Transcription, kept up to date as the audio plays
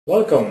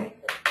Welcome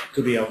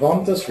to the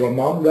Avantes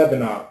Raman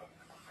webinar.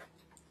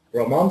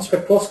 Raman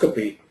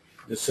spectroscopy,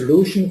 the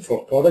solution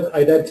for product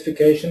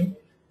identification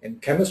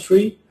in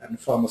chemistry and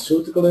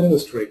pharmaceutical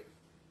industry.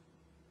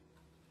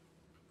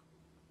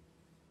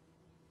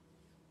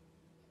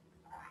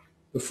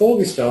 Before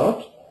we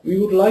start, we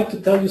would like to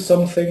tell you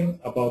something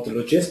about the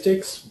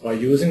logistics by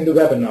using the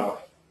webinar.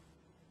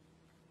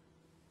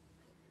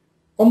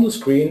 On the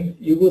screen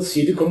you will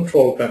see the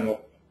control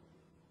panel.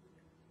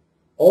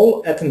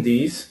 All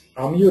attendees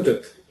are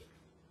muted,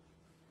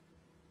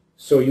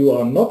 so you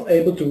are not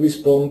able to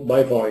respond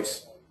by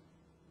voice.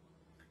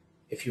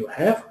 If you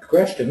have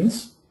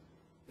questions,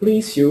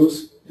 please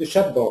use the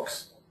chat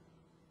box.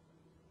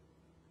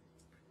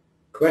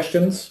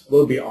 Questions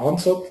will be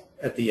answered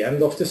at the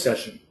end of the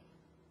session.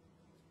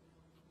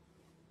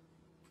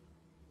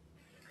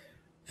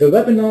 The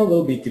webinar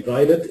will be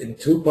divided in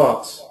two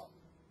parts.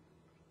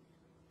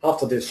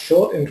 After this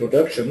short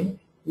introduction,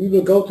 we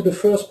will go to the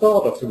first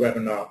part of the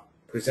webinar,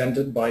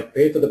 presented by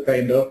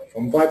Peinder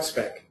from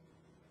Vibspec.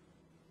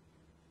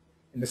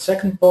 In the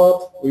second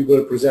part, we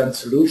will present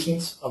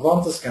solutions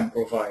Avantes can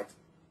provide.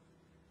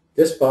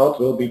 This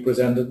part will be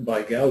presented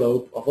by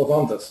Gerloop of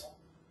Avantes.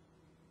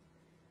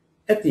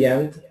 At the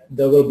end,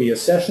 there will be a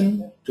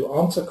session to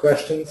answer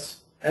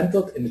questions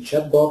entered in the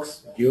chat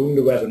box during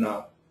the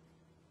webinar.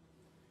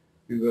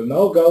 We will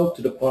now go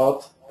to the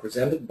part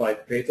presented by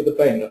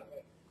Peinder.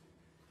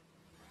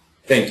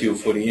 Thank you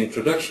for the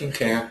introduction,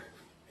 Ger.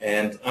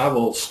 And I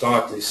will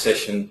start this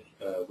session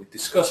with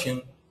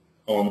discussion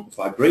on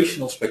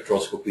vibrational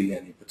spectroscopy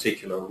and in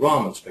particular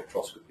Raman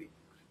spectroscopy.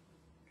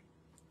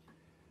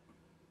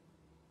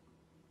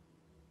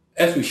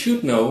 As we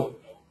should know,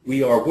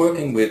 we are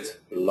working with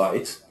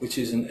light, which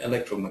is an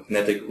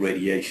electromagnetic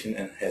radiation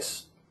and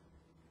has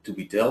to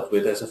be dealt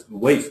with as a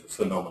wave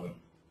phenomenon.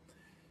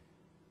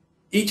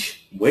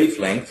 Each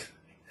wavelength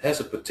has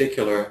a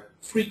particular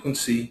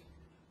frequency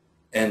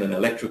and an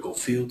electrical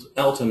field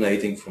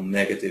alternating from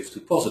negative to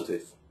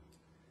positive.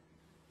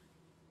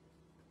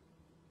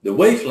 The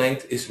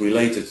wavelength is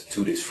related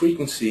to this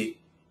frequency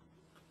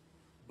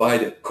by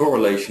the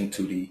correlation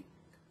to the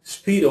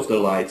speed of the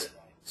light,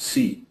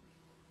 c.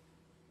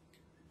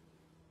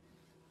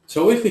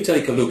 So if we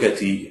take a look at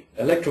the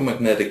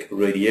electromagnetic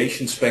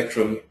radiation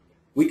spectrum,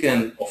 we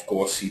can of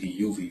course see the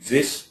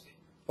UV-vis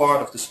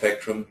part of the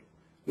spectrum,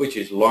 which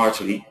is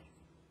largely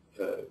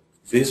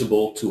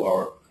visible to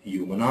our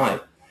human eye.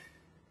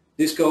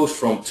 This goes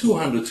from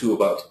 200 to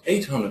about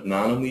 800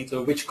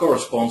 nanometer, which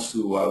corresponds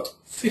to about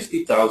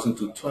 50,000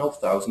 to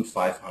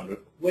 12,500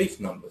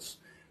 wave numbers,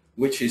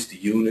 which is the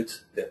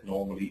unit that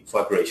normally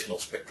vibrational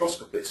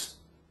spectroscopists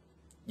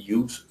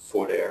use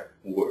for their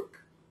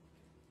work.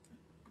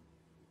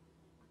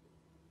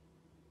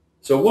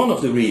 So one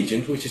of the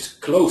regions which is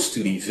close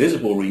to the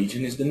visible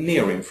region is the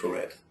near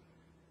infrared.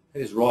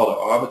 It is rather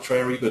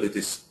arbitrary, but it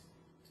is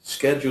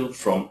scheduled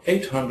from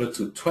 800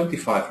 to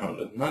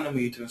 2500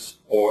 nanometers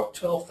or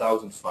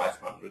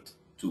 12,500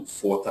 to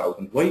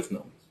 4,000 wave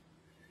numbers.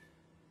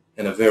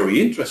 And a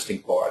very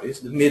interesting part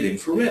is the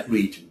mid-infrared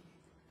region,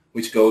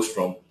 which goes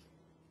from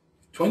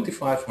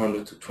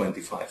 2500 to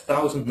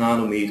 25,000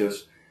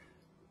 nanometers,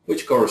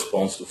 which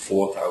corresponds to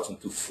 4,000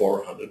 to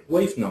 400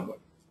 wave number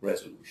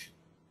resolution.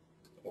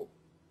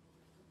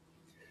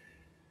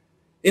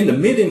 In the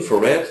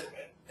mid-infrared,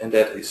 and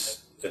that is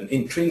an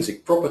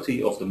intrinsic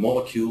property of the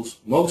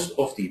molecules, most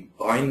of the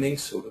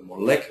bindings, so the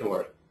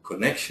molecular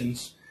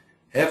connections,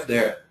 have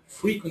their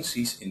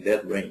frequencies in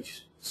that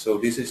range. So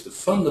this is the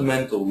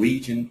fundamental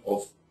region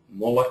of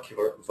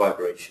molecular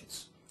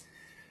vibrations.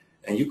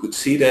 And you could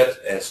see that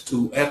as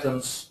two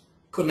atoms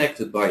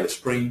connected by a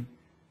spring,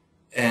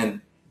 and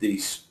the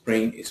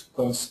spring is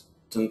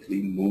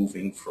constantly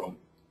moving from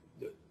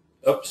the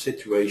up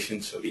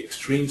situation, so the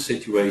extreme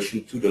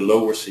situation, to the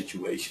lower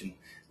situation,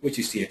 which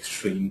is the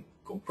extreme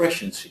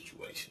compression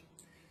situation.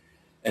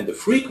 And the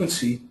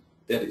frequency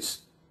that is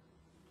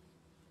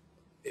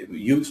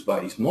used by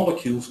these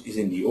molecules is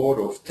in the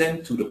order of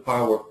 10 to the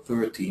power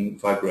 13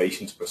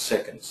 vibrations per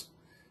second,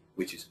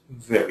 which is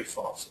very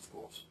fast, of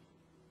course.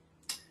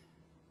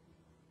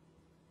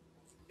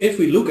 If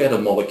we look at a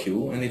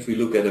molecule, and if we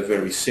look at a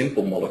very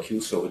simple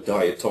molecule, so a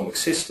diatomic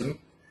system,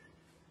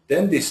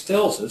 then this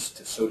tells us,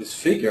 so this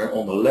figure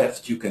on the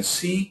left, you can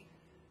see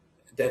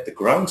that the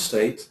ground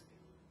state,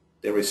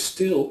 there is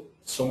still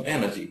some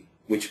energy,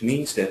 which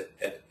means that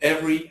at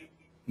every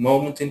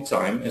moment in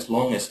time, as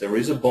long as there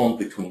is a bond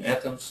between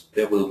atoms,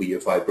 there will be a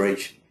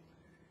vibration.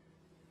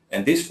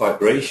 And this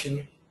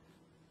vibration,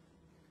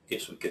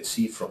 as we can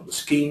see from the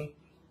scheme,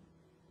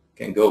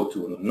 can go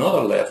to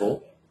another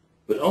level,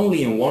 but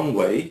only in one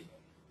way,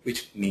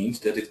 which means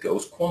that it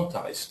goes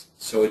quantized.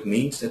 So it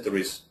means that there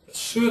is a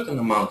certain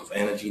amount of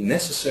energy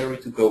necessary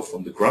to go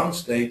from the ground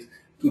state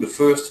to the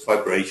first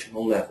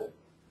vibrational level.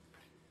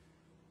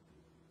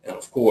 And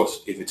of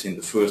course, if it's in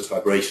the first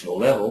vibrational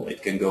level,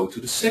 it can go to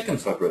the second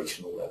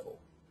vibrational level.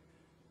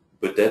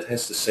 But that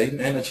has the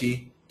same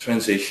energy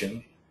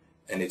transition,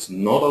 and it's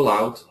not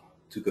allowed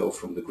to go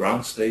from the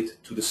ground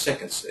state to the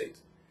second state.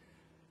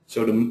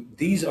 So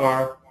these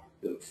are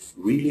the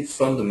really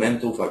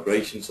fundamental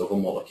vibrations of a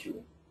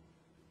molecule.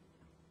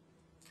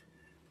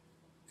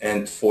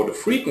 And for the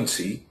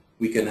frequency,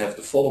 we can have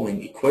the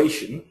following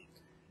equation,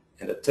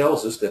 and it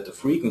tells us that the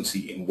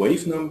frequency in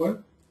wave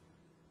number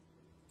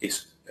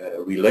is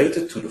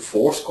related to the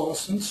force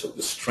constant, so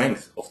the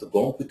strength of the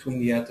bond between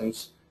the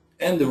atoms,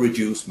 and the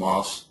reduced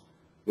mass,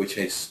 which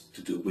has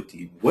to do with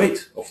the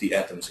weight of the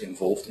atoms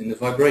involved in the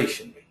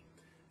vibration,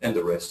 and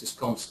the rest is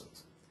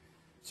constant.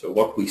 So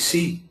what we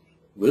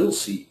will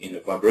see in a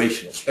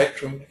vibrational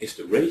spectrum is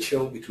the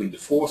ratio between the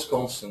force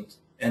constant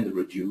and the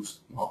reduced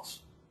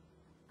mass.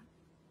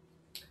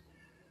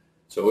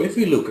 So if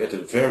we look at a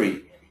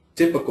very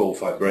typical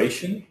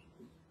vibration,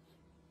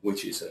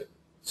 which is a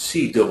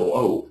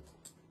COO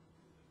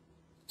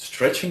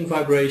stretching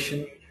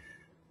vibration,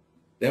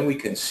 then we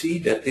can see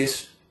that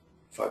this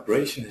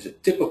vibration has a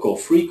typical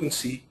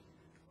frequency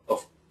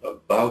of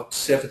about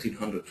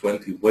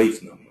 1720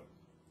 wave number.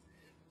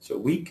 So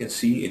we can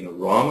see in a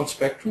Raman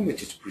spectrum,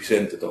 which is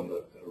presented on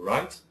the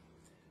right,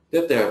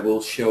 that there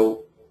will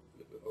show,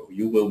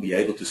 you will be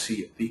able to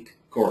see a peak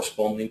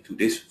corresponding to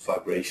this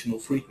vibrational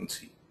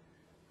frequency.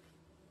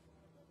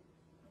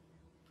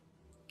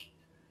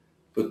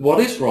 But what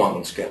is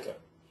Raman scatter?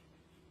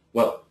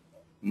 Well,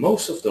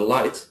 most of the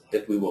light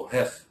that we will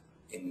have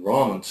in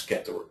Raman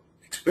scatter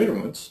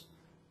experiments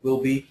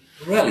will be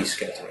Rayleigh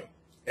scattering,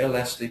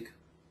 elastic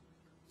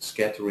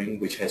scattering,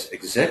 which has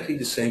exactly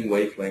the same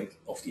wavelength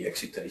of the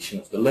excitation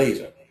of the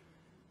laser.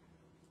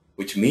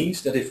 Which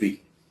means that if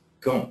we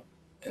come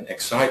and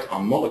excite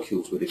our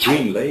molecules with a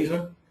green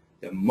laser,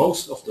 then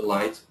most of the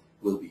light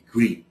will be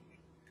green.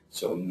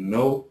 So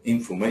no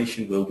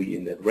information will be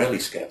in that Rayleigh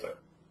scatter.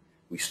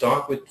 We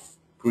start with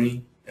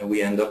green and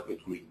we end up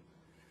with green.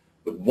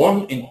 But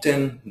 1 in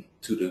 10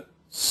 to the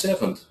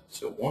 7th,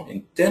 so 1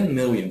 in 10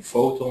 million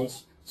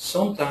photons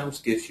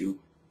sometimes gives you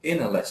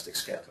inelastic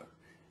scatter.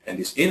 And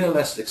this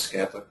inelastic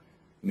scatter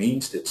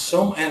means that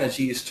some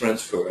energy is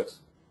transferred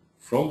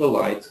from the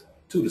light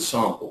to the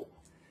sample.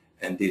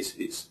 And this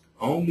is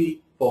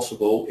only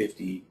possible if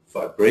the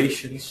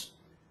vibrations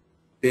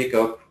pick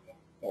up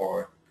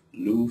or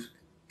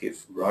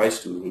give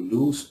rise to a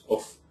loss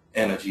of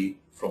energy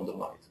from the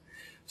light.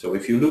 So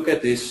if you look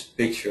at this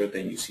picture,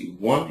 then you see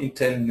 1 in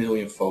 10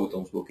 million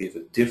photons will give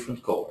a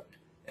different color.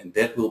 And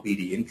that will be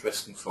the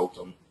interesting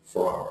photon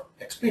for our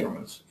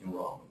experiments in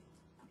Raman.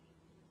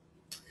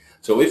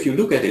 So if you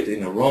look at it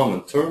in a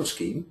Raman term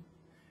scheme,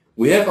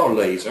 we have our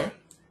laser,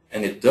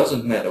 and it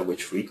doesn't matter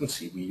which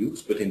frequency we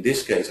use, but in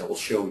this case I will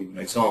show you an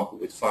example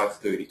with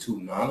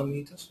 532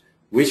 nanometers,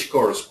 which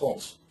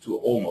corresponds to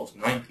almost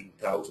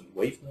 19,000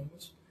 wave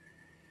numbers.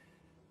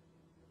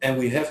 And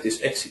we have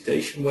this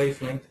excitation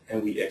wavelength,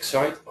 and we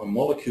excite our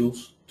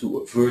molecules to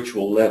a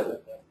virtual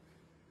level.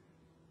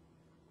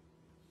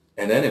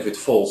 And then if it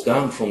falls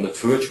down from that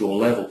virtual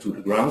level to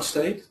the ground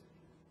state,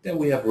 then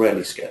we have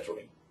Rayleigh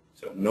scattering.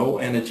 So no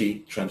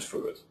energy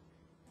transferred.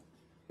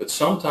 But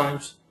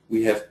sometimes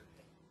we have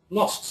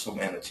lost some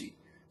energy.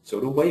 So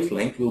the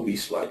wavelength will be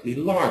slightly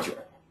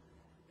larger.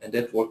 And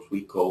that's what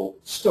we call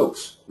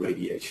Stokes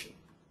radiation.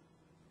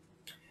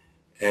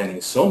 And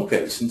in some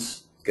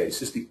cases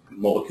the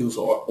molecules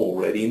are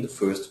already in the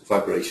first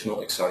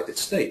vibrational excited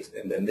state.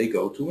 And then they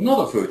go to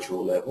another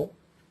virtual level.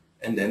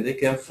 And then they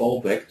can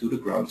fall back to the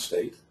ground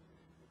state.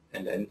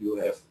 And then you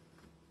have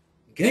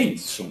gained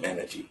some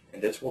energy.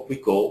 And that's what we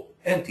call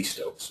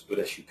anti-Stokes. But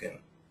as you can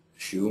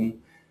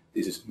assume,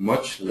 this is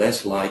much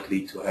less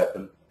likely to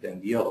happen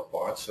than the other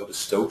part. So the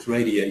Stokes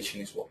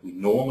radiation is what we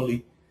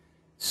normally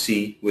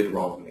see with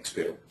Raman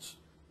experiments.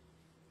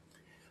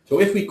 So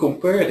if we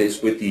compare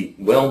this with the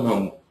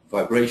well-known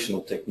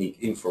vibrational technique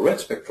infrared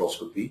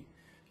spectroscopy,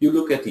 you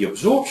look at the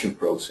absorption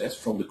process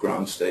from the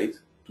ground state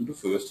to the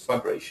first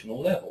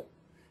vibrational level.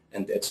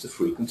 And that's the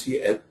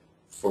frequency at,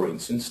 for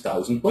instance,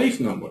 1000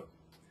 wave number.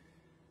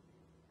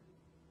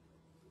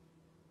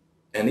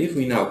 And if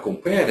we now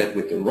compare that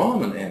with the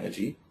Raman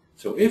energy,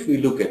 so if we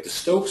look at the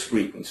Stokes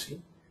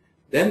frequency,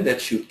 then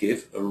that should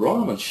give a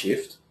Raman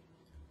shift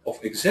of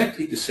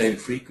exactly the same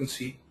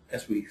frequency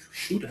as we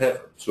should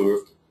have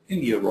observed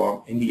in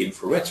the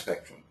infrared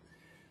spectrum.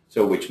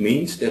 So which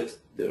means that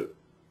the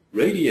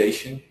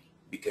radiation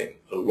became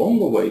a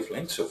longer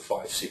wavelength, so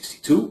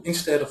 562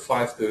 instead of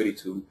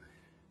 532,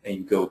 and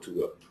you go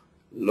to a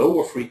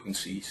lower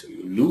frequency, so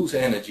you lose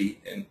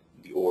energy in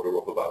the order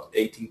of about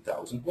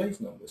 18,000 wave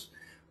numbers,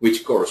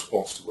 which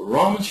corresponds to a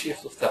Raman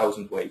shift of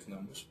 1000 wave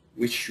numbers,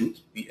 which should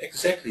be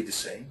exactly the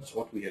same as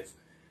what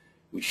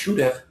we should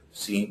have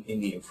seen in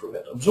the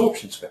infrared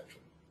absorption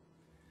spectrum.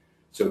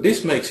 So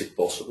this makes it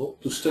possible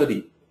to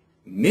study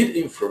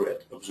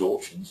mid-infrared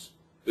absorptions,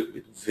 but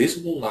with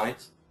visible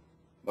light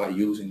by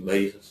using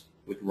lasers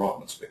with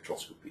Raman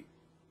spectroscopy.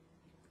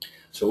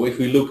 So if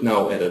we look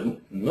now at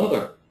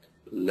another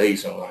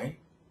laser line,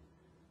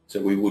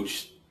 so we would,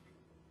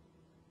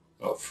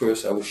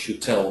 first I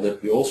should tell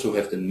that we also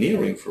have the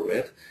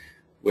near-infrared,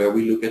 where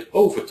we look at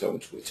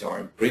overtones, which are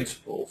in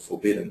principle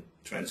forbidden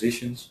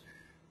transitions,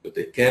 but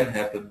they can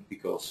happen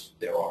because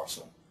there are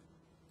some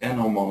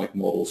anharmonic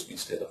models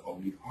instead of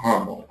only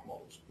harmonic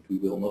models. But we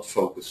will not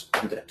focus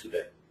on that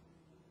today.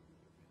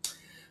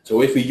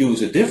 So if we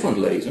use a different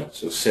laser,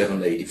 so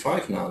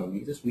 785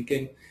 nanometers, we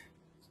can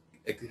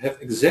have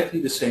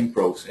exactly the same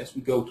process.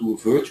 We go to a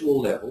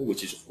virtual level,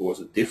 which is of course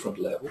a different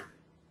level,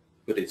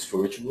 but it's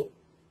virtual.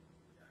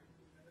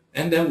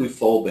 And then we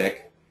fall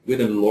back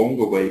with a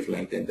longer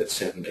wavelength than that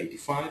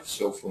 785.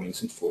 So for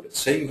instance, for that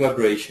same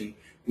vibration,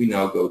 we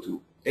now go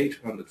to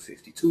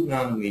 852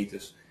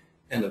 nanometers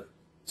and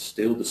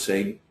still the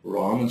same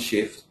Raman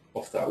shift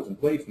of 1000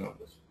 wave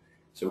numbers.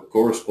 So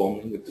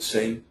corresponding with the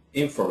same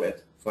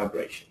infrared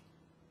vibration.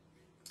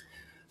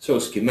 So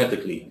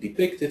schematically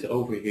depicted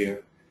over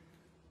here,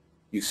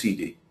 you see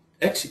the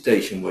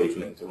excitation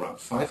wavelength around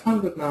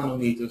 500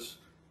 nanometers.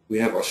 We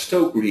have our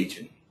stoke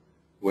region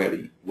where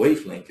the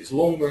wavelength is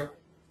longer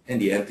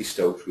and the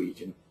anti-stoke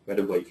region where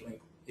the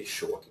wavelength is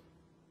shorter.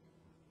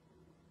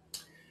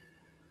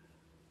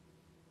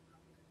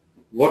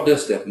 What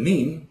does that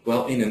mean?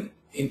 Well,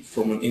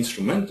 from an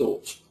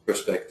instrumental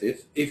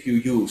perspective, if you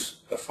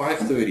use a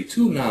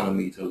 532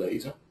 nanometer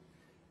laser,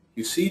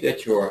 you see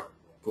that your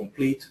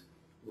complete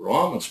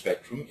Raman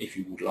spectrum, if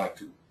you would like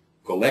to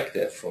collect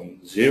that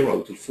from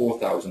 0 to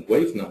 4000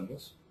 wave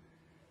numbers,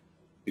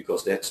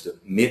 because that's the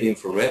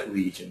mid-infrared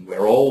region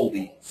where all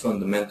the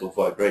fundamental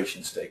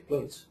vibrations take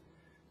place,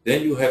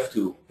 then you have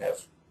to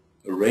have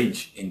a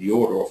range in the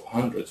order of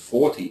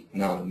 140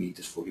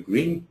 nanometers for the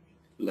green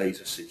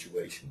laser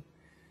situation.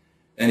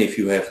 And if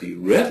you have the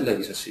red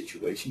laser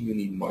situation, you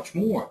need much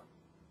more.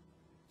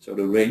 So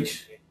the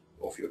range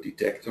of your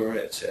detector,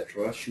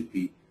 etc., should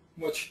be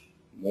much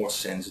more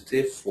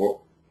sensitive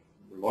for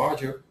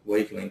larger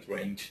wavelength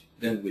range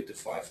than with the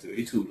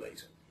 532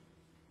 laser.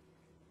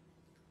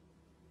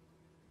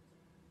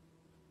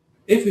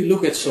 If we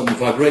look at some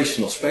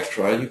vibrational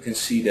spectra, you can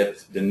see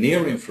that the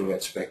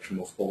near-infrared spectrum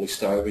of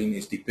polystyrene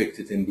is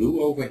depicted in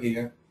blue over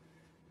here,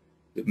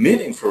 the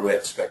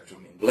mid-infrared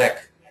spectrum in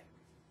black,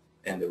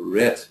 and the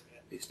red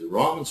is the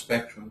Raman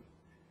spectrum.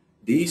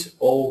 These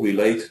all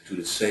relate to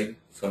the same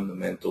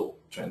fundamental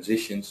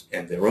transitions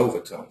and their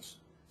overtones.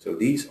 So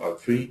these are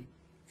three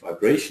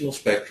vibrational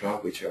spectra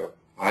which are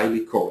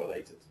highly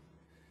correlated.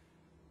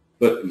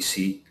 But we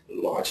see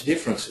large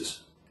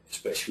differences,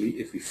 especially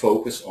if we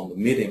focus on the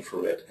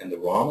mid-infrared and the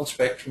Raman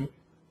spectrum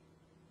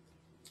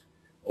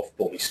of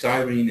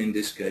polystyrene in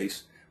this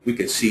case. We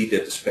can see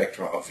that the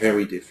spectra are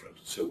very different.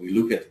 So we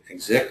look at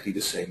exactly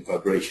the same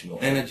vibrational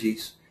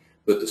energies,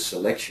 but the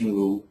selection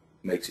rule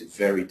makes it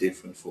very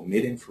different for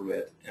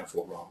mid-infrared and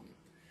for Raman.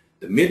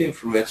 The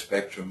mid-infrared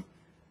spectrum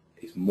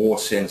is more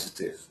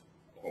sensitive,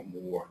 or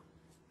more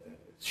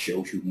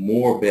shows you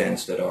more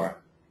bands that are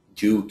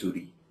due to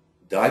the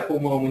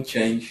dipole moment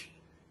change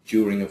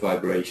during a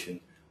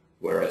vibration,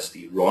 whereas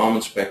the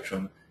Raman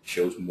spectrum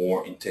shows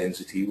more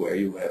intensity where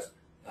you have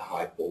a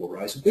high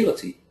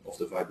polarizability of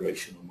the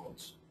vibrational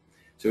modes.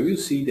 So you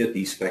see that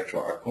these spectra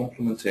are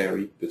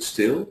complementary, but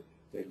still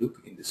they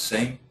look in the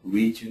same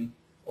region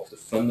of the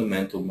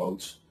fundamental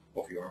modes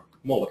of your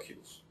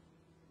molecules.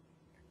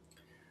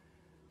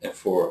 And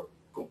for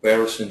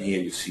comparison,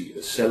 here you see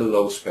a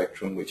cellulose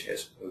spectrum which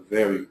has a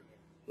very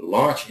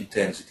large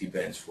intensity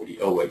bands for the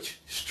OH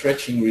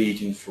stretching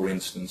region, for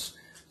instance,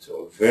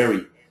 so a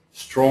very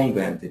strong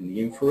band in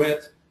the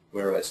infrared,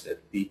 whereas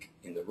that peak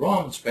in the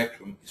Raman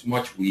spectrum is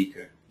much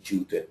weaker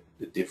due to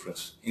the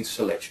difference in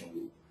selection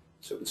rule.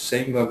 So the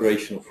same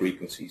vibrational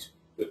frequencies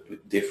but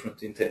with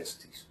different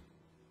intensities.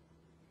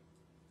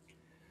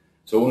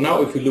 So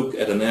now if we look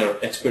at an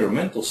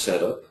experimental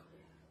setup,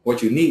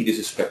 what you need is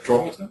a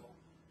spectrometer.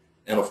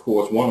 And of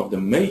course one of the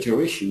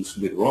major issues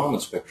with Raman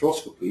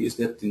spectroscopy is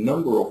that the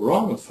number of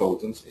Raman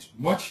photons is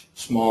much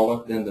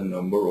smaller than the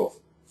number of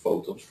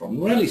photons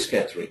from Rayleigh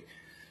scattering.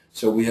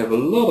 So we have a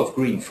lot of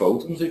green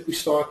photons if we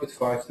start with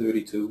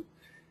 532,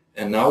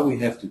 and now we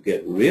have to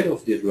get rid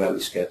of this Rayleigh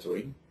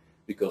scattering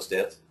because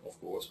that of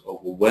course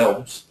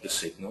overwhelms the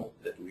signal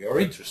that we are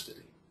interested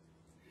in.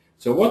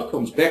 So what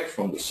comes back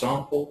from the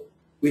sample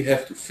we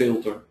have to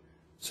filter,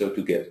 so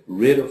to get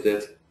rid of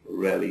that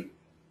Rayleigh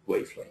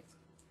wavelength.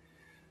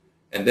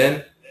 And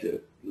then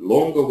the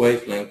longer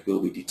wavelength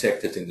will be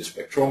detected in the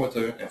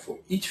spectrometer, and for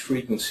each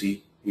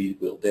frequency we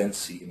will then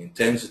see an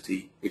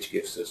intensity which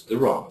gives us the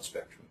Raman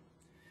spectrum.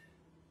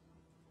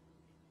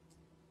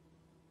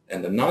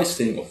 And the nice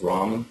thing of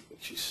Raman,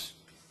 which is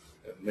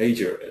a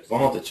major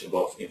advantage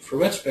above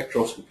infrared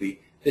spectroscopy,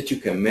 that you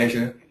can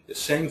measure the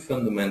same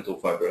fundamental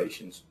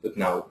vibrations but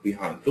now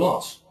behind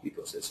glass,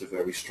 because it's a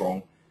very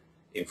strong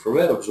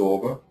infrared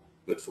absorber,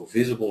 but for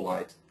visible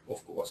light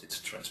of course it's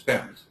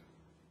transparent.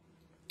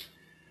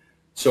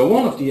 So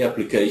one of the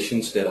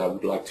applications that I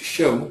would like to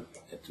show,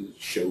 and to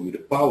show you the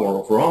power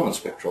of Raman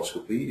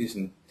spectroscopy, is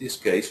in this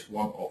case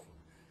one of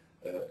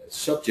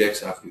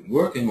subjects I've been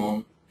working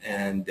on,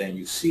 and then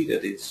you see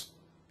that it's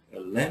a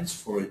lens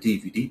for a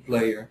DVD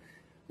player,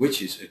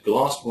 which is a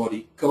glass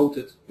body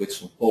coated with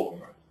some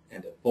polymer,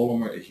 and that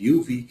polymer is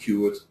UV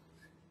cured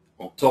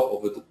on top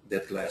of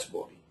that glass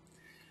body.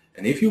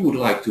 And if you would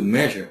like to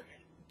measure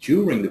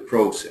during the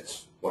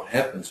process what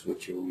happens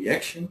with your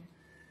reaction,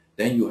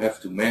 then you have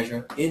to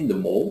measure in the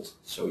mold.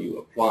 So you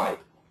apply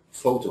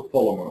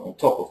photopolymer on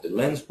top of the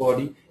lens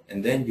body,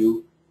 and then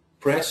you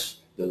press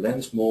the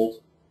lens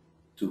mold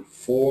to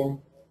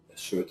form a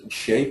certain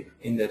shape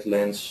in that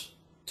lens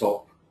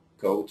top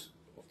coat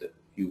of the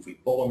UV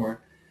polymer,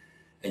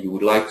 and you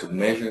would like to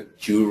measure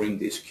during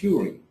this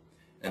curing.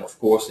 And of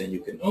course then you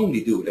can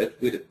only do that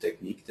with a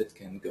technique that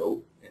can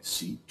go and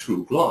see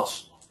through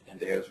glass, and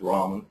there's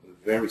Raman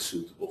very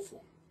suitable for.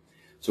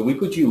 So we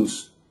could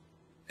use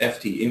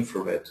FT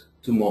infrared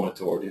to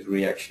monitor this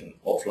reaction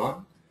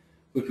offline,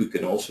 but we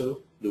can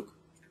also look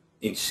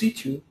in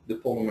situ the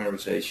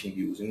polymerization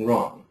using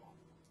Raman.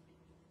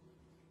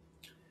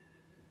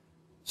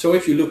 So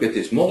if you look at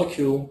this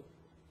molecule,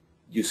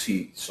 you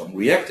see some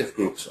reactive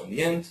groups on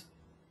the end,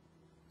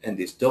 and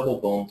this double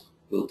bond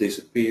will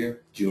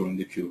disappear during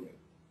the curing.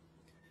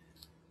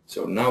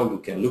 So now we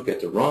can look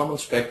at the Raman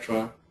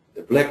spectra.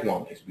 The black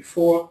one is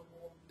before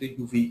the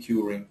UV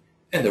curing,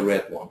 and the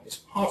red one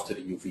is after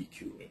the UV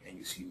curing. And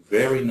you see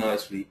very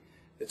nicely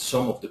that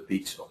some of the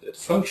peaks of that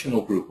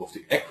functional group of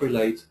the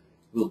acrylate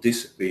will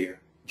disappear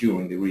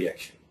during the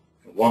reaction.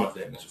 And one of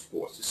them is of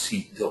course the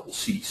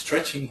C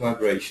stretching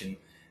vibration,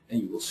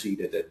 and you will see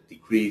that that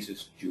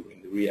decreases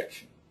during the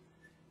reaction.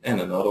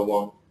 And another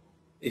one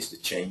is the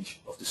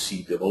change of the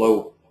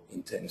COO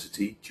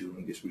intensity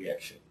during this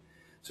reaction.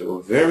 So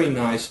a very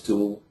nice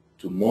tool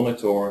to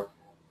monitor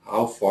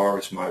how far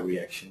is my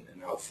reaction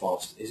and how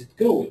fast is it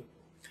going.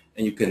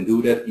 And you can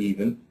do that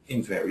even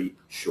in very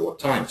short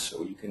time.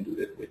 So you can do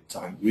that with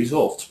time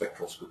resolved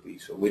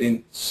spectroscopy. So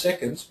within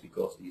seconds,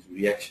 because these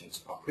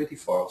reactions are pretty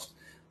fast,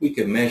 we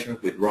can measure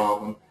with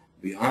Raman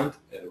behind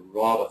a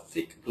rather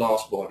thick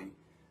glass body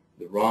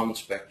the Raman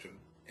spectrum,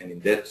 and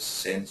in that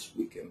sense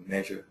we can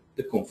measure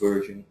the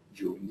conversion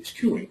during this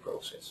curing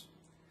process.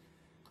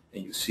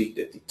 And you see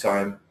that the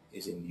time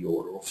is in the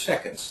order of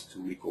seconds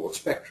to record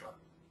spectra.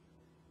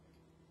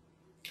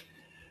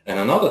 And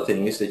another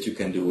thing is that you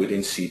can do it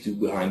in situ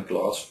behind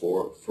glass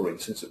for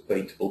instance, a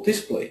paintable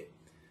display.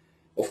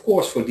 Of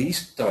course, for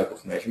these type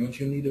of measurements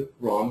you need a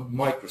Raman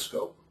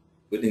microscope.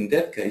 But in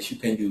that case you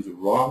can use a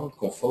Raman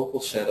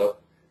confocal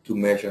setup to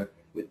measure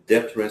with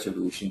depth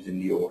resolutions in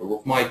the order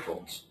of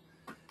microns.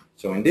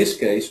 So in this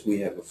case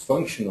we have a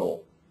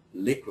functional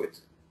liquid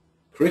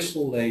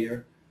crystal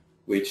layer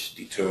which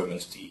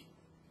determines the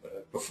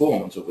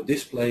performance of a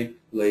display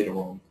later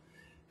on,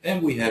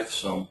 and we have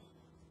some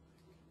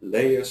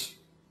layers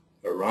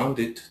around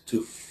it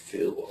to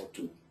fill or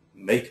to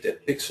make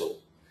that pixel.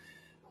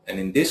 And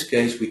in this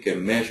case we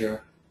can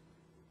measure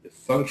the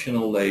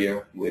functional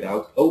layer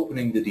without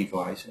opening the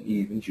device, and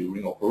even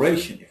during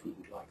operation if we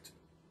would like to.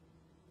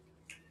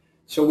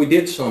 So we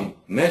did some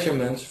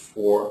measurements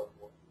for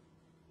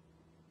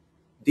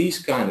these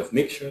kind of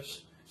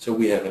mixtures. So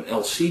we have an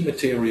LC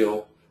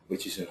material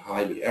which is a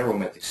highly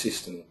aromatic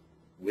system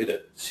with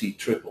a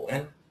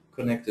C-triple-N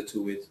connected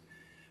to it.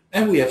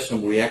 And we have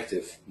some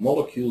reactive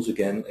molecules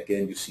again.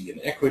 Again you see an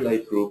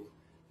acrylate group,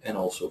 and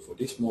also for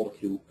this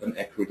molecule an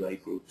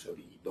acrylate group, so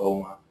the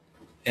eboma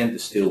and the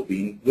still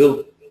bean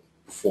will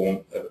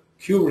perform a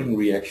curing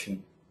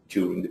reaction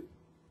during the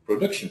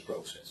production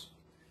process.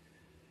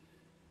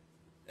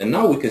 And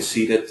now we can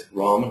see that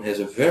Raman has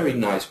a very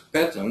nice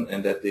pattern,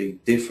 and that they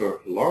differ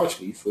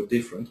largely for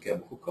different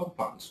chemical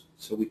compounds.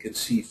 So we can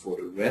see for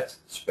the red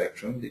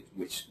spectrum,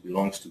 which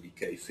belongs to the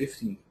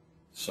K15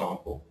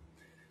 sample,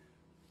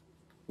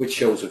 which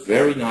shows a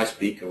very nice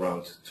peak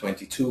around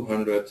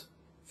 2200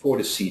 for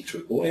the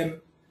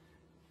C-triple-N,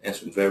 and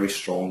some very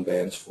strong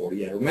bands for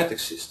the aromatic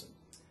system.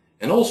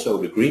 And also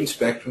the green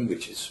spectrum,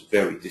 which is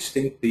very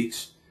distinct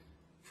peaks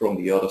from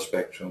the other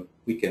spectrum.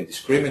 We can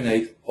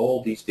discriminate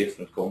all these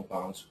different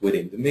compounds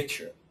within the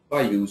mixture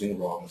by using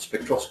Raman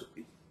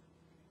spectroscopy.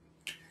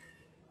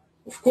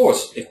 Of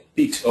course, if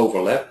peaks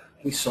overlap,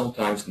 we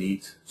sometimes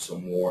need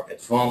some more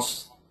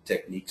advanced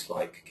techniques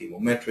like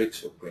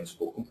chemometrics or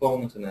principal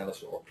component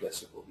analysis or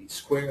classical least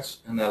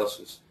squares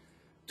analysis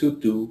to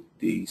do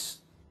these,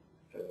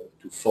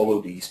 to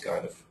follow these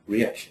kind of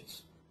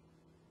reactions.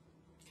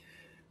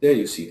 There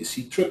you see the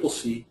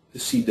C-triple-C, the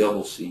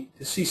C-double-C,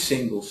 the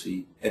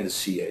C-single-C and the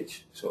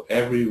CH. So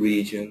every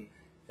region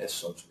has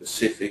some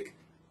specific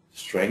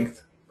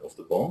strength of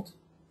the bond.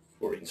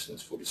 For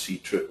instance, for the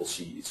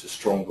C-triple-C it's a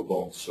stronger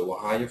bond, so a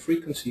higher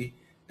frequency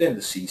than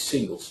the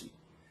C-single-C.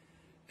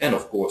 And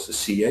of course the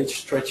CH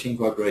stretching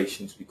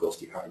vibrations, because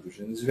the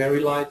hydrogen is very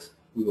light,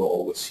 we will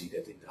always see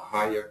that in the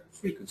higher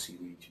frequency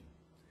region.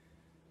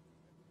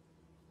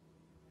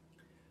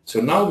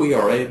 So now we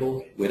are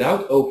able,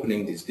 without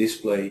opening this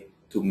display,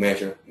 to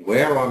measure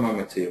where are my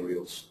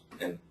materials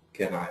and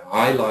can I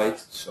highlight.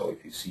 So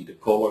if you see the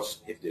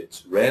colors, if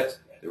it's red,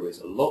 there is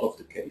a lot of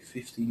the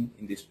K15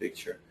 in this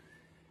picture,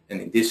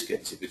 and in this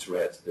case if it's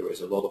red there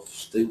is a lot of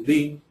still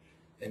bean,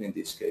 and in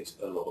this case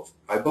a lot of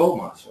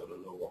iboma, so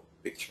the lower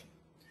picture.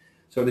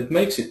 So that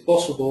makes it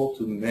possible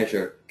to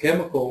measure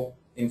chemical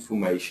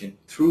information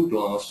through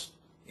glass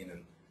in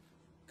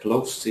a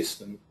closed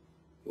system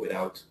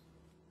without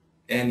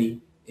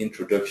any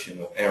introduction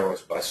of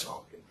errors by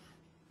sampling.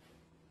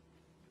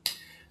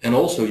 And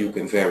also you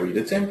can vary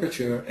the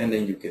temperature, and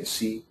then you can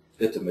see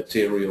that the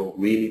material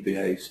really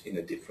behaves in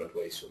a different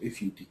way. So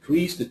if you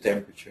decrease the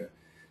temperature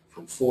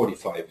from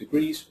 45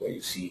 degrees, where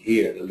you see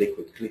here the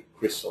liquid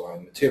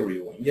crystalline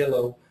material in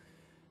yellow,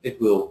 it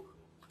will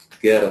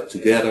gather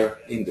together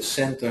in the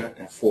center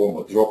and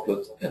form a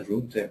droplet at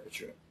room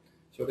temperature.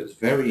 So that's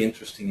very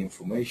interesting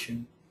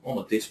information on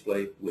a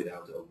display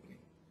without opening.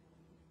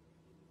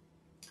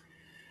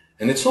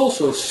 And it's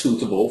also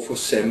suitable for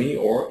semi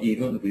or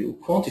even real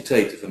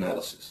quantitative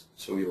analysis.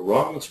 So your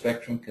Raman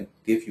spectrum can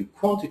give you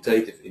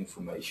quantitative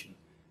information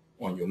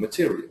on your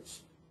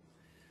materials.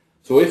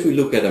 So if we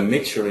look at a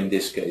mixture, in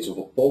this case of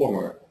a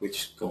polymer,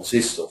 which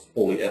consists of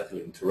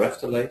polyethylene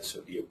terephthalate,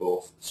 so the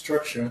above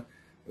structure,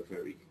 a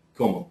very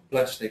common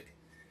plastic,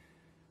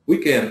 we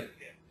can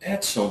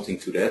add something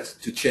to that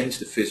to change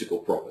the physical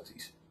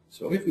properties.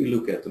 So if we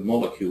look at the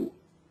molecule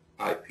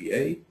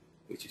IPA,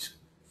 which is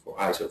for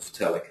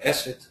isophthalic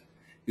acid,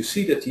 you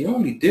see that the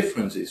only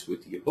difference is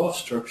with the above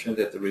structure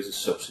that there is a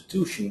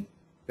substitution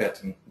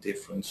pattern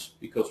difference,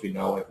 because we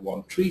now have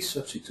 1,3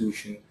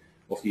 substitution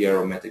of the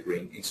aromatic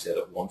ring instead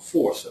of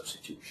 1,4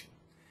 substitution.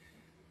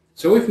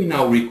 So if we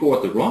now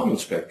record the Raman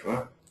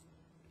spectra,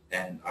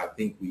 and I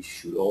think we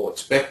should all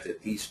expect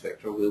that these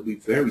spectra will be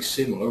very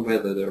similar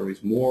whether there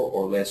is more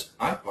or less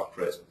IPA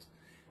present,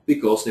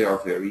 because they are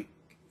very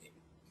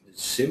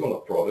similar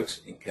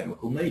products in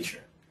chemical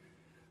nature.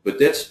 But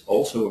that's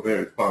also a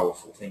very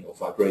powerful thing of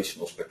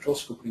vibrational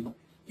spectroscopy.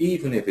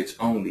 Even if it's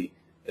only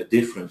a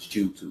difference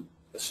due to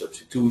a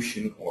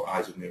substitution or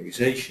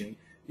isomerization,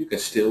 you can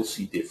still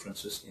see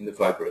differences in the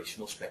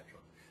vibrational spectrum.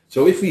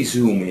 So if we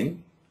zoom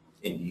in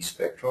these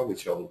spectra,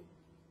 which are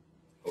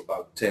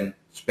about 10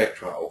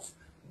 spectra of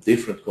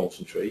different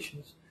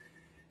concentrations,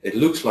 it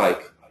looks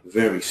like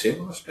very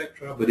similar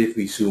spectra, but if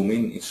we zoom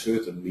in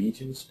certain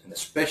regions, and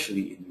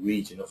especially in the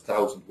region of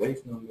 1000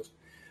 wave numbers,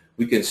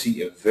 we can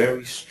see a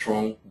very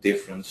strong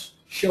difference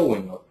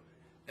showing up,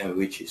 and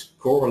which is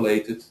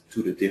correlated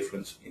to the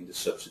difference in the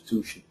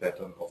substitution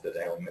pattern of that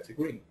aromatic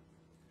ring.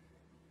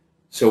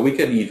 So we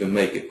can even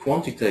make a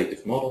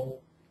quantitative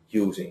model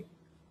using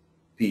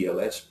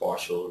PLS,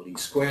 partial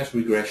least squares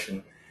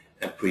regression,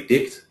 and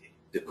predict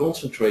the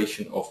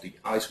concentration of the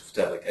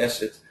isophthalic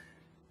acid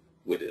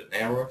with an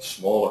error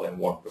smaller than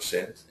 1%,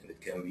 and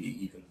it can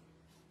be even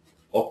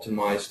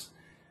optimized,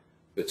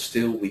 but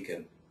still we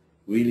can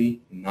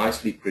really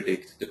nicely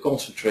predict the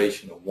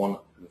concentration of one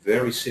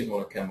very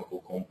similar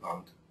chemical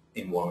compound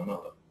in one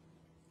another.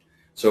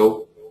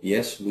 So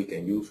yes, we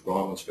can use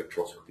Raman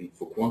spectroscopy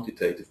for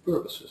quantitative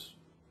purposes.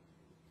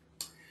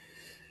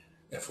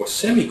 And for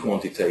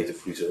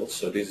semi-quantitative results,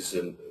 so this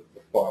is a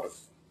part of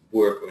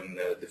work in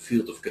the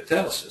field of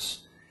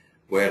catalysis,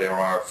 where there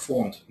are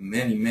formed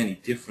many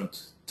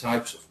different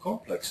types of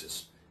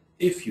complexes.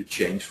 If you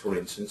change, for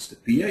instance, the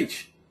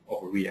pH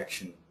of a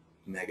reaction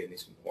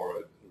mechanism or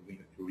a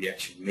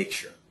reaction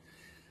mixture.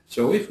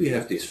 So if we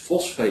have this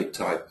phosphate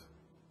type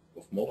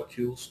of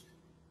molecules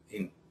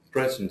in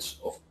presence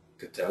of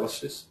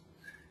catalysis,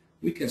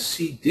 we can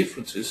see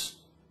differences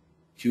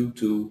due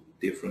to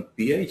different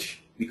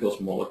pH,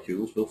 because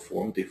molecules will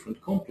form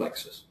different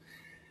complexes.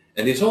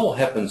 And this all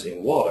happens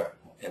in water,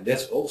 and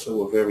that's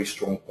also a very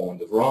strong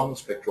point of Raman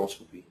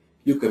spectroscopy.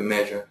 You can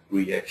measure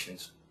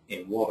reactions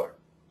in water.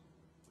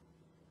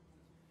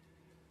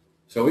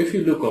 So if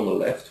you look on the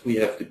left, we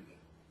have the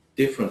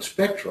different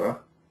spectra,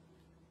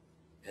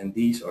 and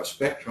these are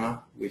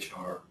spectra which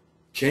are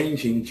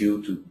changing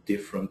due to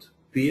different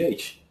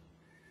pH.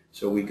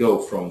 So we go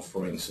from,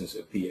 for instance,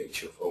 a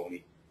pH of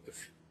only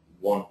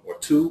 1 or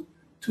 2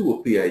 to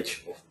a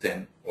pH of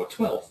 10 or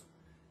 12.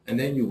 And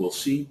then you will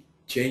see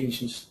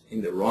changes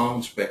in the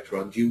Raman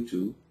spectra due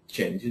to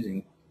changes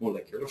in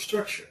molecular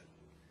structure.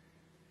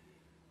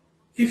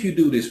 If you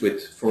do this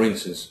with, for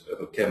instance,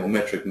 a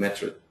chemometric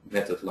method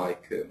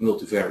like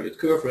multivariate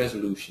curve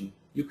resolution,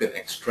 you can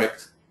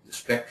extract the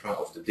spectra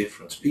of the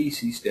different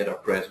species that are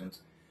present,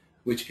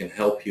 which can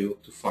help you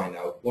to find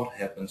out what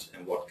happens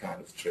and what kind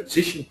of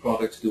transition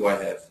products do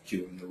I have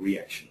during the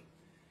reaction.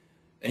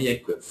 And you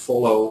can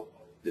follow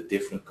the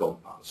different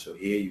compounds. So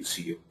here you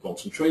see a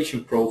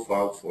concentration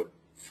profile for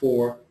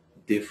 4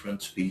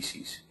 different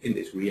species in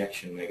this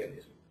reaction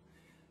mechanism.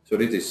 So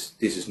this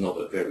is not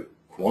a very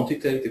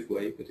quantitative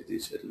way, but it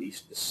is at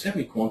least a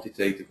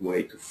semi-quantitative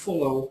way to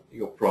follow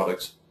your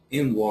products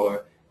in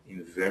water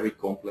in very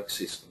complex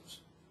systems.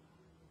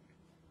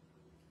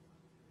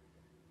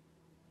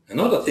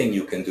 Another thing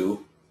you can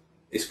do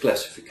is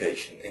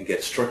classification and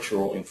get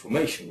structural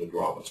information with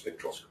Raman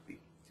spectroscopy.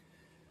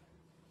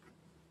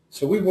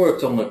 So we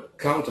worked on a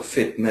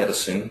counterfeit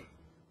medicine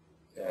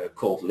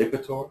called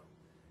Lipitor,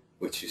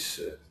 which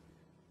is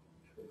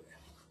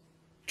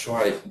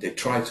they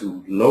try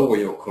to lower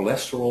your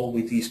cholesterol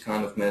with these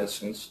kind of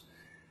medicines,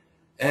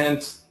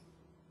 and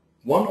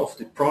one of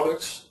the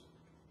products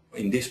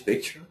in this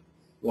picture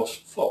was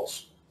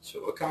false,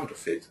 so a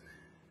counterfeit.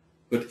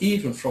 But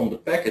even from the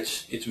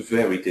package it's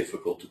very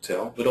difficult to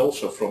tell, but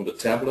also from the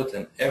tablet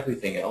and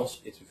everything else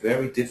it's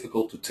very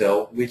difficult to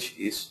tell which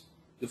is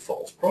the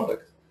false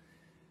product.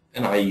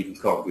 And I even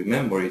can't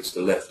remember it's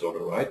the left or the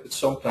right, but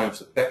sometimes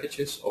the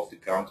packages of the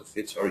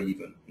counterfeits are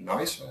even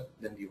nicer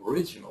than the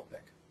original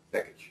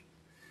package.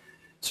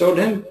 So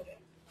then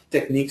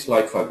techniques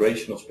like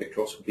vibrational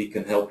spectroscopy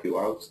can help you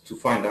out to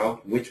find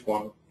out which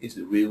one is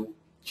the real,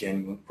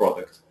 genuine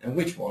product and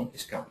which one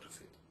is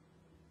counterfeit.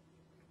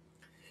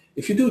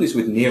 If you do this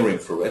with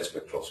near-infrared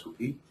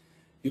spectroscopy,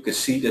 you can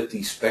see that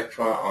these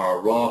spectra are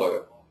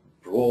rather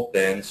broad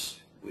bands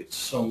with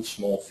some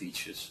small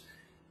features,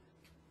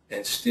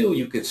 and still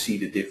you can see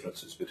the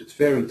differences, but it's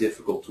very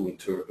difficult to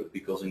interpret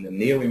because in the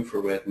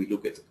near-infrared we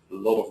look at a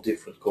lot of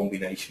different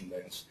combination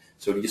bands,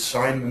 so the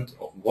assignment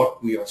of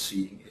what we are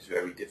seeing is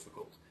very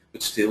difficult.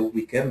 But still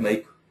we can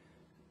make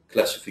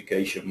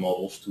classification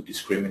models to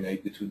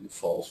discriminate between the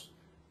false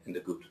and the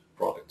good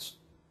products.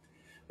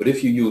 But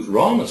if you use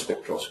Raman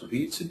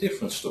spectroscopy, it's a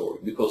different story,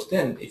 because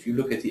then if you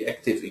look at the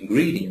active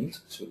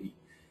ingredient, so the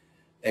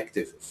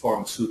active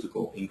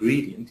pharmaceutical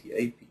ingredient,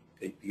 the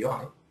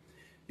API,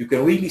 you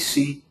can really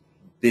see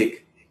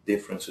big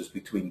differences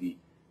between the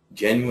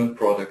genuine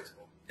product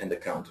and the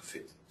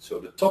counterfeit. So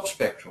the top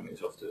spectrum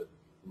is of the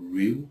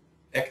real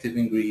active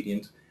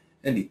ingredient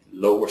and the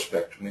lower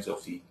spectrum is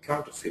of the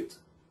counterfeit.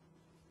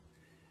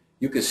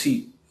 You can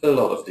see a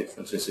lot of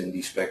differences in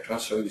these spectra,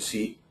 so you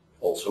see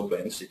also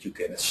bands that you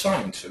can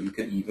assign, so you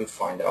can even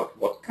find out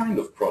what kind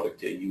of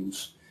product they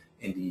use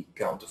in the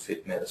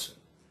counterfeit medicine.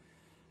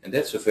 And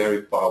that's a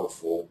very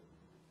powerful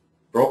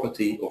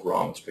property of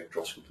Raman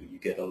spectroscopy. You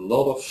get a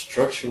lot of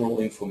structural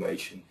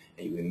information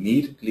and you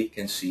immediately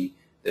can see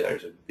that there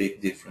is a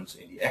big difference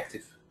in the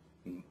active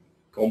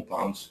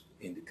compounds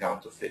in the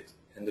counterfeit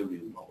and the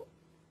real model.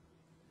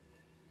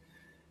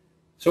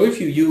 So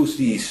if you use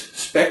these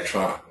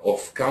spectra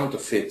of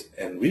counterfeit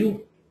and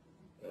real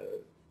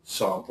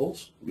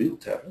samples, real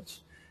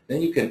tablets,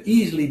 then you can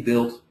easily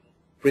build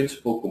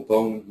principal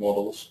component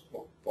models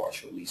or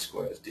partial least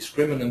squares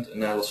discriminant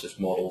analysis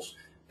models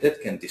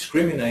that can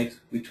discriminate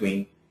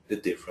between the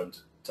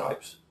different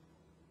types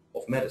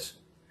of medicine.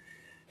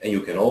 And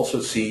you can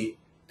also see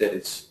that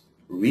it's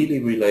really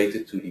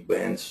related to the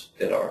bands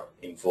that are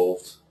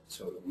involved.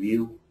 So the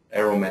real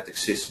aromatic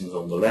systems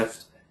on the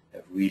left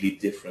have really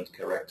different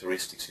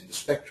characteristics in the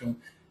spectrum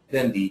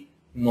than the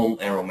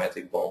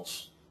non-aromatic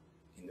bonds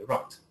in the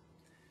right.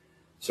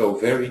 So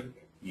very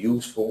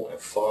useful and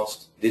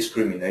fast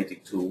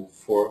discriminating tool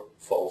for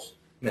false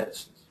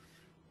medicines.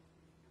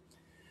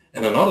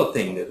 And another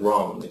thing that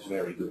Raman is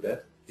very good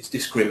at is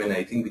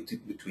discriminating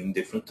between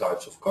different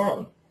types of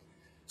carbon.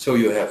 So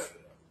you have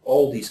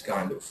all these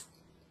kind of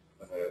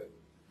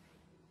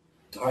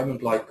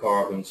diamond-like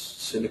carbons,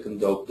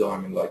 silicon-doped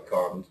diamond-like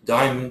carbons,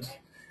 diamond,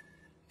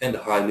 and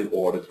highly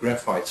ordered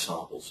graphite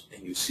samples.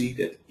 And you see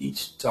that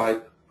each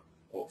type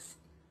of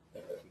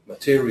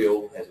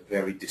material has a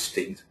very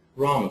distinct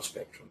Raman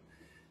spectrum.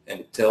 And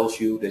it tells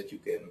you that you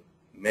can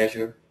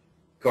measure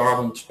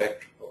carbon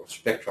spectra or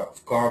spectra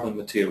of carbon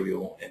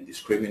material and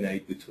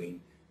discriminate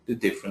between the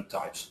different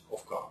types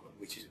of carbon,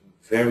 which is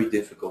very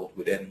difficult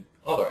with any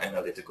other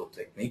analytical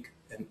technique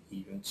and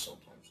even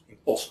sometimes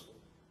impossible.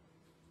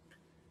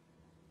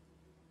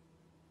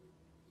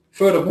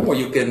 Furthermore,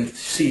 you can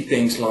see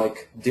things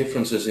like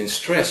differences in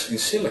stress in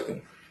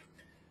silicon.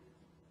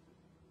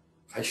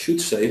 I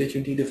should say that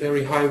you need a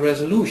very high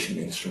resolution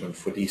instrument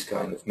for these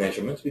kind of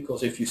measurements,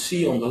 because if you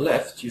see on the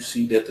left, you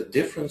see that the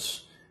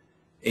difference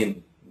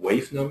in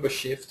wave number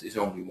shift is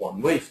only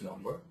one wave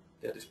number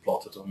that is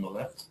plotted on the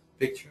left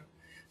picture.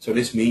 So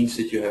this means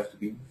that you have to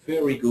be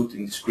very good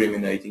in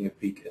discriminating a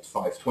peak at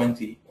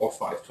 520 or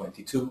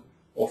 522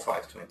 or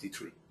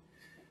 523.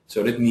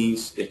 So that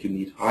means that you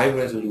need high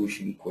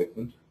resolution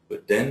equipment,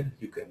 but then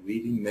you can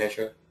really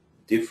measure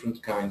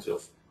different kinds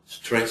of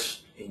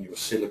stress in your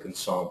silicon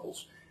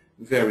samples.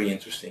 Very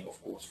interesting,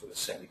 of course, for the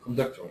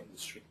semiconductor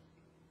industry.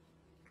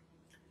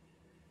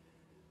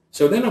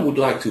 So then I would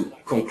like to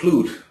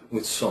conclude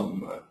with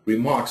some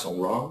remarks on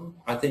Raman.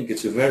 I think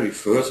it's a very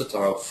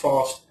versatile,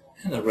 fast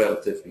and a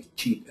relatively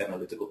cheap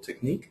analytical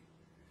technique.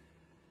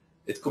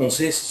 It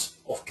consists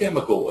of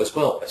chemical as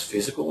well as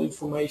physical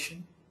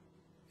information.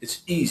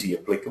 It's easy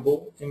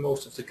applicable in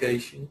most of the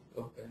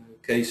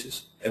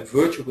cases, and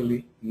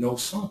virtually no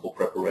sample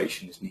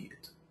preparation is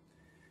needed.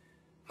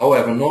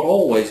 However, not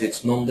always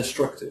it's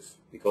non-destructive,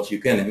 because you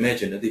can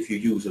imagine that if you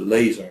use a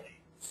laser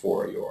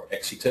for your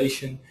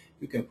excitation,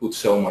 you can put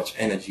so much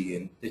energy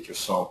in that your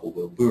sample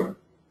will burn.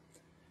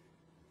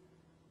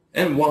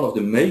 And one of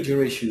the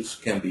major issues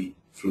can be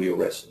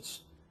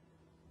fluorescence,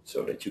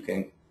 so that you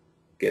can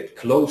get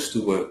close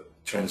to a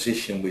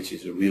transition which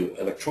is a real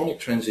electronic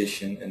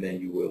transition, and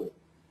then you will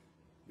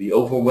be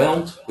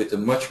overwhelmed with a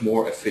much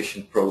more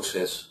efficient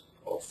process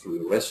of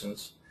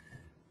fluorescence.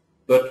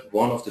 But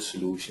one of the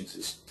solutions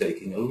is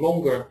taking a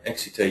longer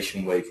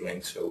excitation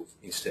wavelength, so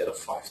instead of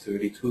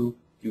 532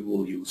 you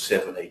will use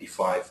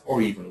 785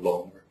 or even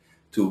longer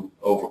to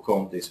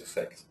overcome this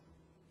effect.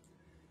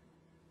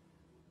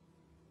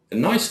 The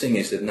nice thing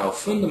is that now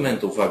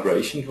fundamental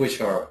vibrations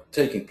which are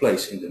taking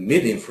place in the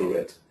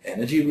mid-infrared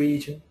energy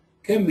region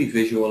can be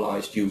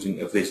visualized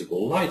using a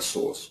visible light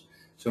source.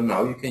 So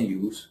now you can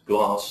use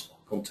glass,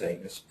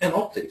 containers and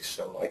optics,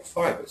 so like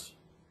fibers.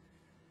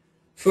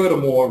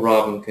 Furthermore,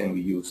 Raman can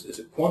be used as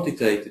a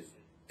quantitative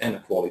and a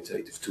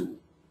qualitative tool.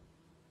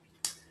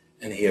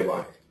 And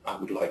hereby I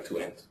would like to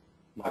end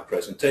my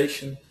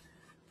presentation,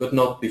 but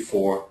not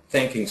before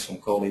thanking some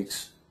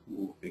colleagues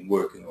who have been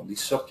working on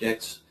these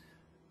subjects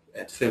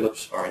at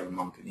Philips, Arjen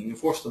Mank and Inge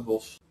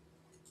Vorstenbos.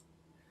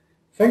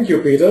 Thank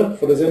you, Peter,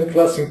 for this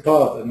interesting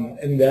part and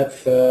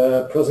in-depth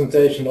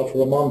presentation of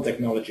Raman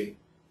technology.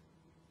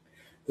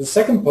 The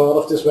second part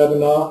of this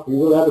webinar, we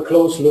will have a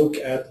close look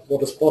at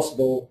what is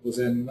possible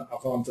within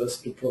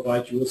Avantes to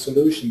provide you a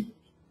solution.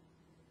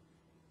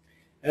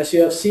 As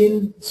you have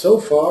seen so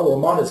far,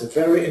 Raman is a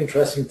very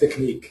interesting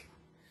technique,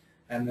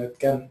 and it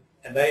can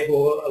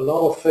enable a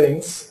lot of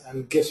things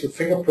and gives you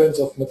fingerprints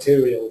of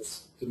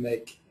materials to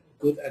make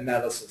good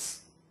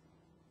analysis.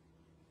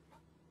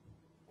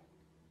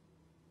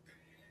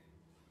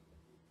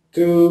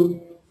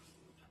 To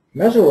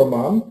measure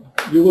Raman,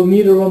 you will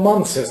need a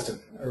Raman system,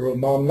 a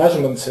Raman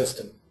measurement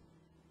system.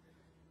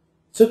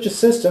 Such a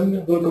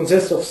system will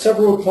consist of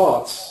several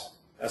parts,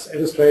 as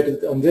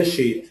illustrated on this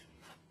sheet.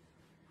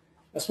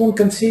 As one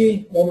can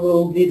see, one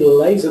will need a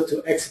laser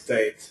to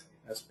excitate,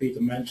 as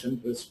Peter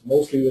mentioned,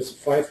 mostly with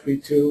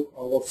 532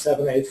 or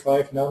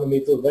 785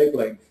 nanometer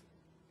wavelength.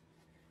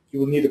 You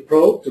will need a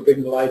probe to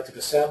bring the light to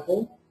the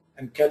sample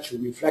and catch the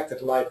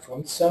reflected light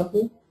from the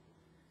sample,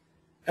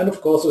 and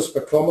of course a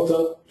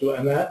spectrometer to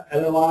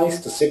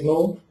analyze the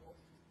signal,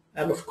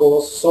 and of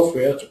course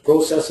software to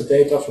process the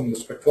data from the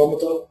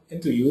spectrometer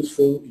into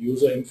useful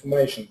user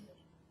information.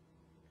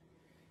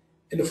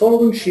 In the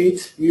following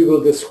sheet we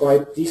will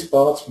describe these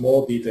parts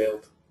more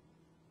detailed.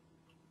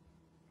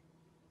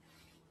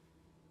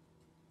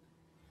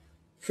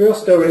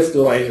 First there is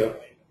the laser.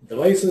 The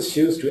laser is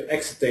used to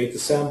excitate the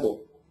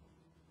sample.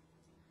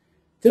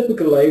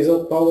 Typical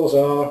laser powers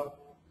are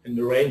in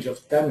the range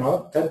of 10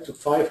 to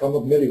 500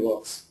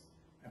 milliwatts,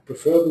 and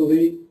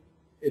preferably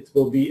it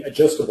will be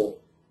adjustable.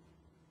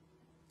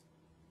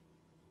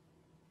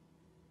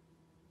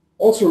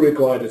 Also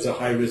required is a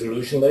high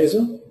resolution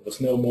laser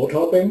with no mode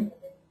hopping,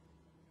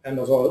 and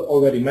as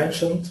already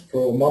mentioned,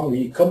 for Raman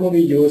we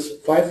commonly use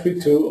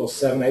 532 or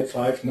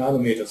 785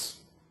 nanometers.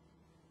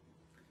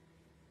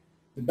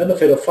 The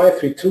benefit of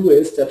 532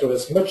 is that there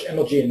is much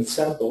energy in the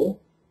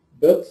sample,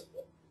 but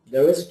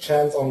there is a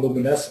chance on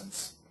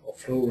luminescence or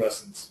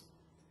fluorescence.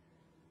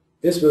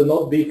 This will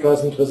not be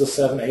present with a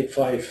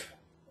 785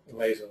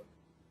 laser.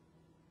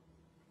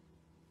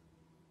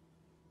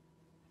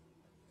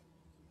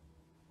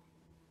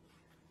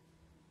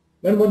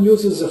 When one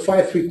uses a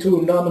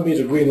 532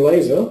 nanometer green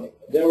laser,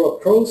 there are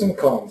pros and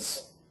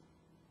cons.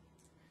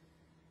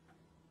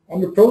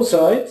 On the pro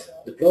side,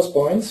 the plus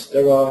points,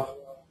 there are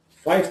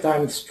 5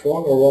 times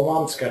stronger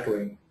Raman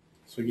scattering,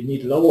 so you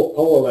need lower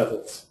power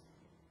levels.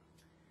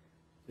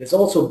 There's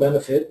also a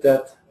benefit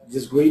that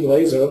this green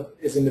laser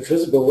is in the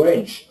visible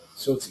range,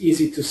 so it's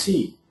easy to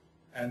see,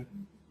 and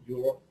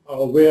you are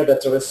aware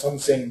that there is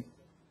something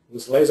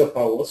with laser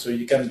power, so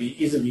you can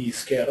be easily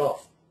scared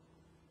off.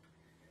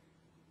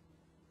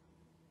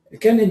 It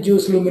can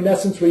induce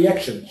luminescent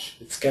reactions,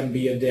 which can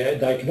be a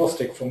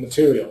diagnostic for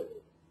material.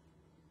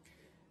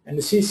 And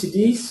the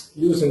CCDs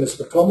used in the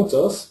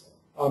spectrometers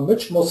are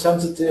much more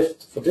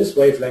sensitive for this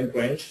wavelength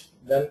range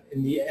than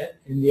in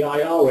the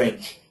IR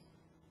range.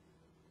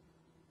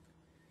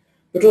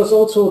 But there's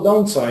also a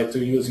downside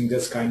to using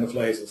this kind of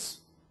lasers.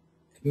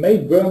 It may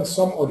burn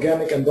some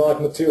organic and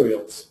dark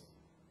materials,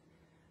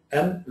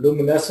 and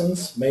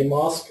luminescence may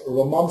mask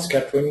Raman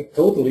scattering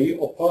totally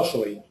or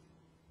partially.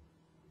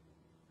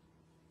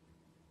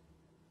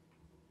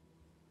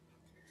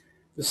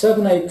 The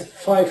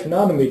 785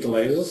 nanometer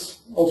lasers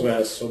also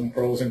has some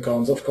pros and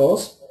cons, of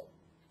course.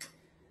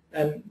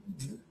 And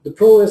the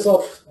pro is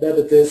that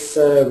it is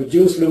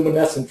reduced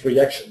luminescent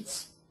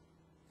reactions.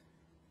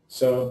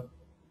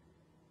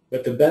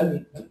 But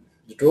the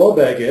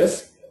drawback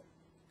is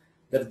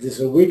that it is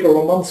a weaker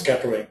Raman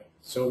scattering.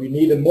 So we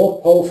need a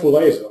more powerful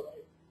laser.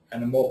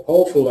 And a more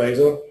powerful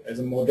laser is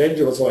a more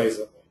dangerous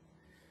laser.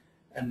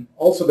 And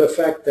also the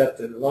fact that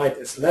the light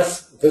is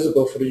less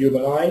visible for the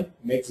human eye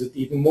makes it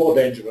even more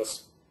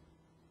dangerous.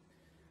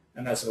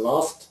 And as a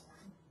last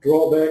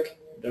drawback,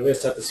 there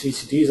is that the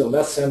CCDs are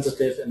less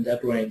sensitive in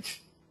that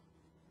range.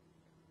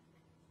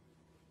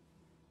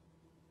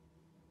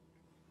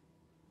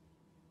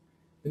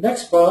 The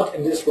next part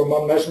in this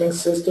Raman measurement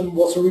system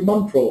was a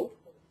Raman probe.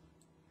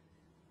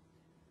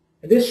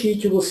 In this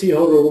sheet you will see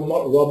how the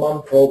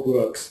Raman probe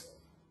works.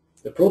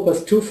 The probe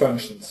has 2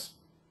 functions.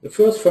 The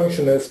first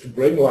function is to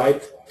bring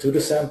light to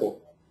the sample.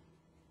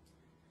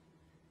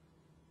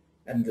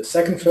 And the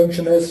second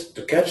function is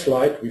to catch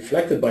light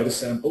reflected by the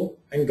sample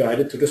and guide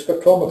it to the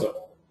spectrometer.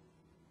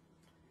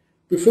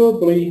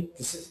 Preferably,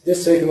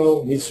 this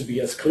signal needs to be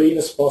as clean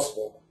as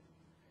possible.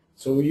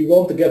 So you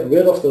want to get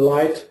rid of the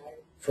light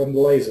from the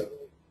laser.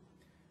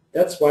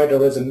 That's why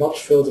there is a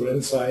notch filter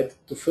inside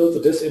to filter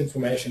this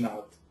information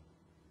out.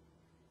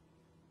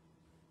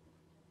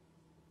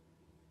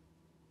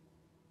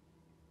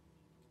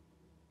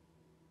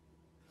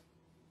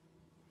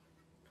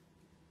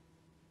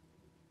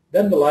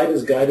 Then the light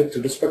is guided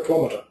to the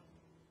spectrometer.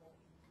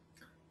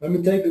 When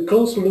we take a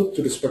closer look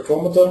to the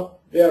spectrometer,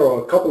 there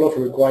are a couple of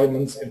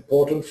requirements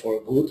important for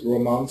a good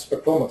Raman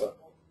spectrometer.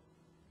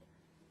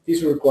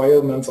 These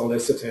requirements are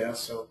listed here,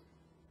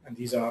 and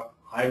these are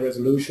high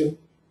resolution,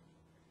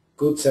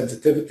 good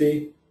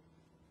sensitivity,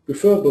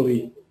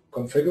 preferably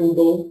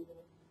configurable.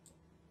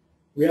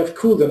 We have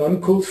cooled and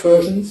uncooled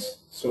versions,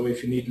 so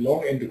if you need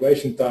long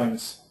integration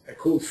times, a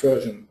cooled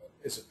version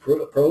is a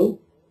pro.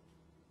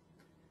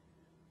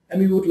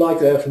 And we would like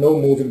to have no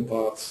moving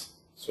parts,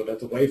 so that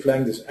the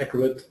wavelength is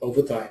accurate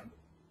over time.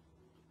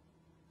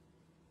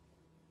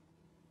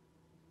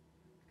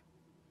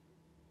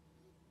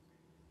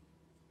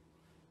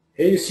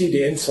 Here you see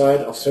the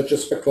inside of such a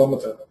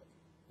spectrometer.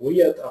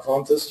 We at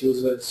Avantes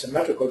use a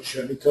symmetrical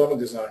Chern-Turner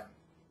design.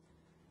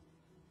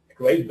 A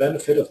great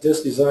benefit of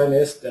this design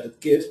is that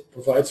it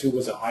provides you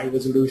with a high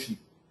resolution.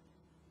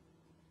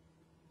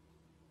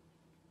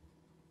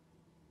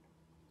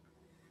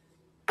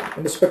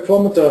 When the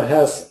spectrometer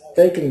has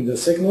taken the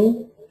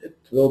signal, it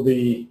will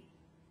be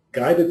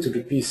guided to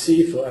the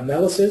PC for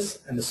analysis,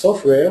 and the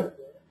software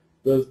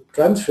will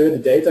transfer the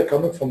data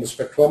coming from the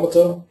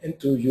spectrometer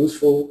into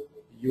useful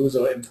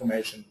user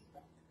information.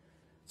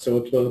 So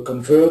it will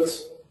convert,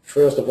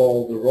 first of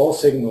all, the raw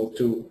signal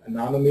to a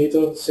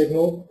nanometer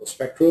signal, or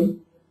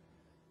spectrum,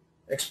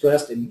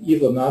 expressed in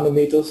either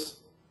nanometers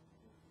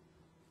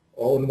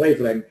or in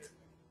wavelength.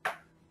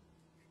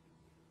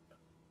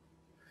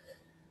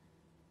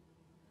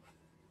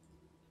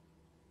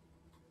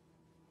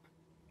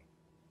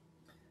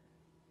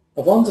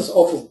 Avantes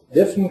offers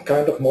different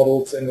kind of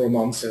models in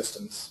Raman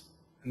systems,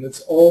 and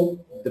it's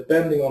all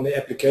depending on the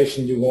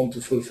application you want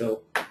to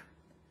fulfill.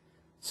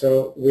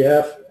 So we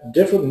have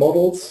different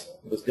models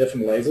with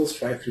different lasers,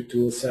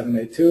 532 or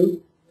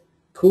 782,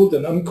 cooled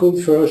and uncooled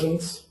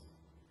versions,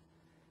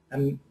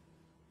 and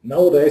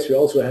nowadays we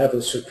also have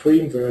a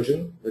supreme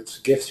version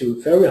which gives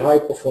you very high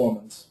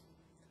performance.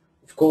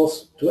 Of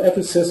course, to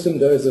every system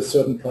there is a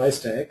certain price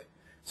tag,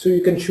 so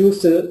you can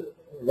choose the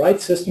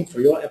right system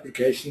for your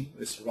application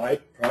with the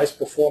right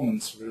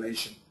price-performance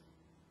relation.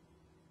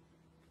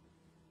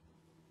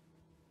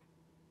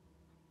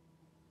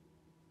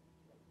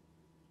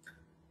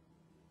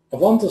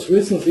 Avantes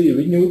recently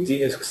renewed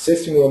the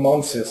existing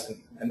Raman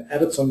system and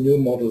added some new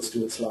models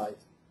to its line.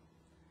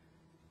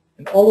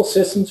 In all the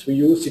systems we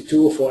use the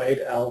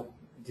 2048L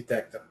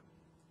detector.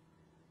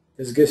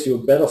 This gives you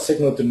a better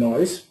signal to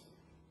noise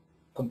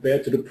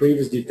compared to the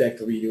previous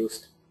detector we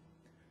used.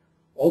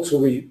 Also,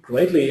 we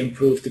greatly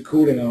improved the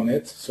cooling on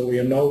it, so we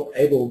are now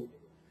able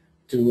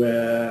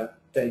to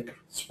take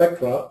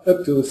spectra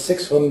up to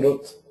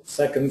 600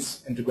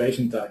 seconds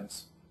integration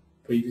times.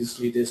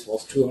 Previously this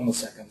was 200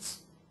 seconds.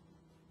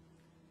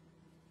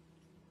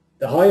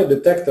 The higher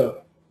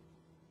detector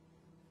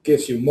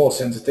gives you more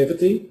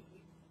sensitivity,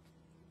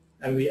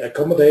 and we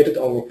accommodated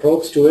our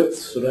probes to it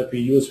so that we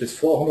use with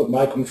 400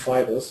 micron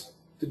fibers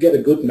to get a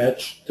good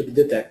match to the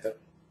detector.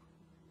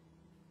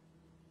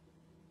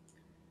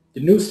 The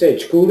new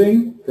stage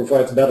cooling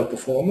provides better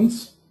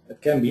performance.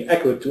 It can be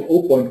accurate to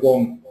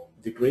 0.1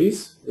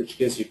 degrees, which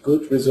gives you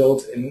good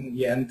results in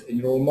the end in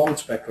your Raman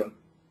spectrum.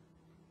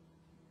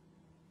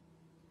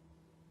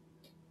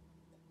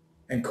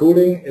 And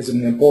cooling is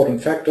an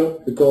important factor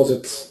because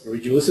it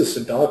reduces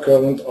the dark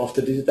current of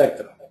the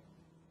detector.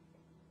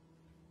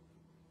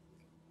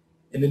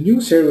 In the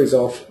new series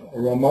of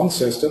Raman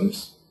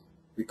systems,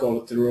 we call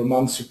it the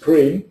Raman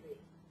Supreme,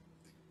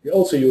 we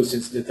also use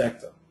its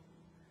detector.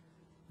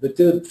 But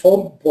the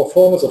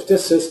performance of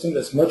this system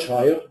is much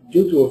higher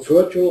due to a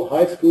virtual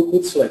high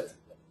throughput slit.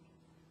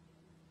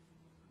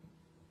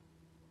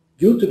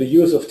 Due to the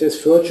use of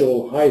this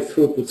virtual high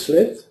throughput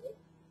slit,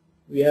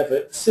 we have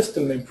a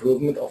system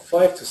improvement of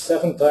 5 to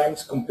 7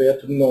 times compared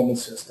to the normal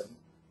system.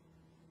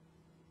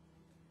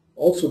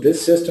 Also,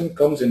 this system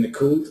comes in a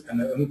cooled and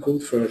an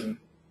uncooled version.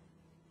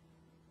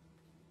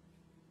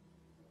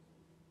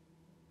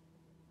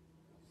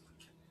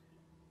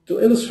 To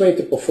illustrate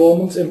the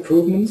performance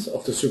improvements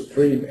of the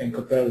Supreme in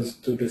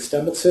comparison to the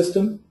standard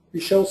system,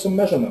 we show some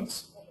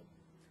measurements.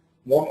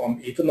 One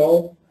on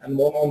ethanol and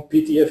one on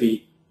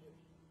PTFE.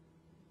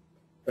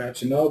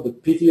 Perhaps you know,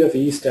 but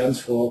PTFE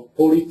stands for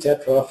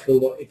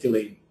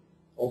polytetrafluoroethylene,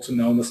 also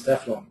known as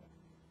Teflon.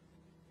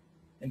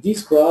 In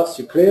these graphs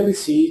you clearly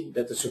see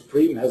that the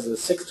Supreme has a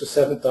 6 to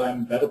 7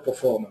 times better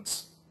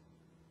performance.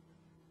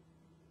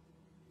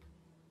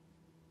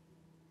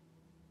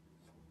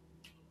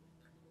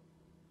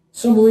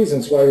 Some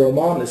reasons why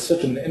Raman is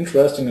such an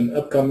interesting and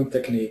upcoming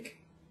technique.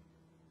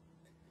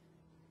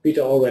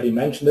 Peter already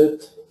mentioned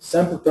it.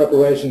 Sample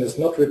preparation is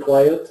not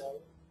required.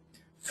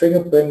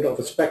 Fingerprint of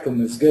a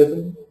spectrum is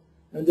given,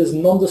 and this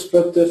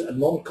non-destructive and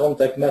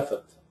non-contact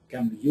method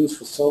can be used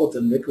for solid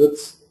and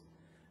liquids,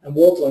 and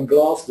water and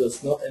glass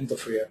does not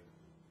interfere,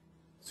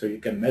 so you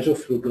can measure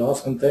through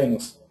glass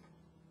containers.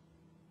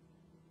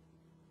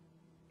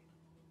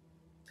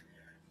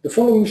 The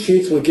following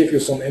sheets will give you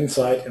some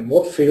insight in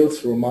what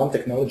fields Raman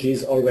technology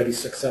is already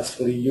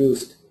successfully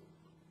used.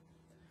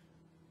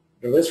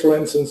 There is, for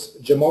instance,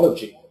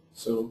 gemology,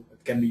 so it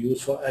It can be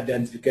used for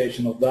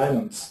identification of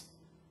diamonds.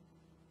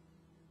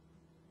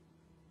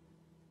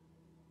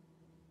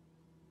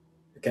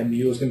 It can be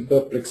used in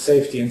public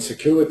safety and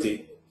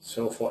security,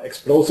 so for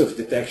explosive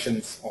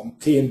detections on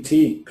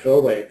TNT,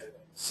 chlorate,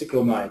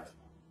 cyclonite,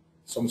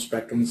 some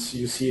spectrums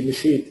you see in the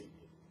sheet.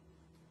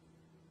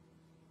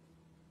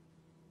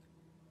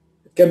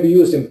 It can be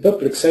used in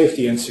public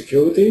safety and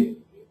security,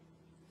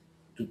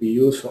 to be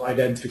used for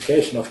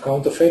identification of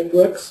counterfeit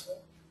drugs.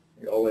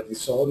 We already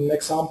saw an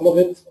example of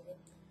it.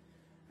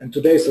 And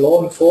today's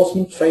law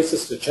enforcement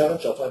faces the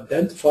challenge of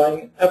identifying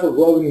an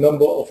ever-growing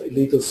number of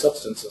illegal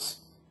substances.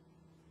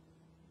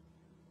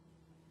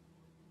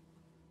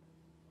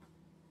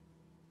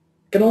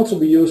 It can also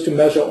be used to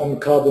measure on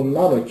carbon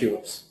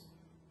nanotubes.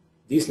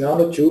 These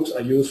nanotubes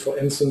are used, for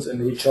instance, in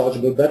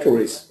rechargeable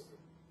batteries.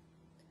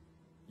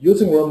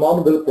 Using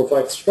Raman will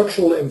provide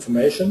structural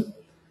information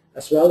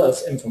as well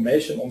as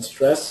information on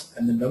stress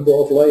and the number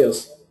of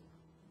layers.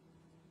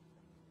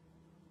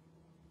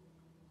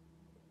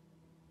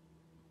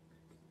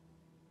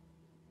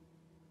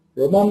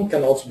 Raman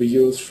can also be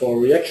used for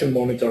reaction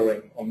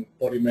monitoring on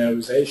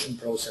polymerization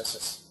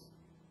processes.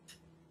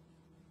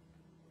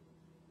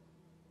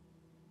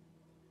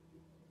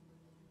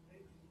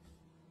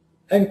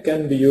 And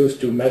can be used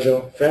to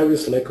measure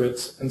various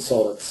liquids and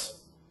solids.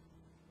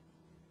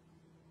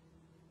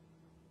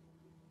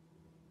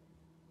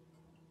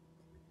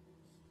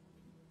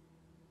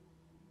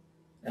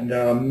 And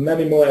there are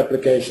many more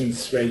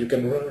applications where you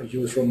can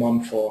use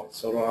Raman for.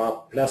 So there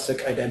are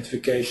plastic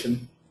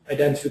identification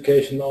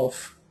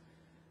of,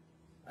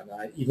 and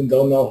I even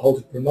don't know how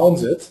to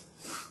pronounce it,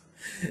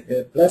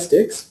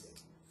 plastics,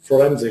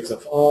 forensics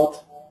of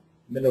art,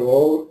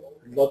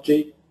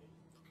 mineralogy,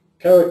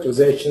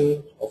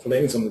 characterization of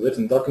links on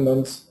written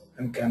documents,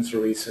 and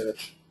cancer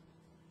research.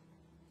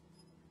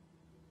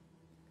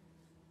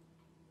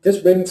 This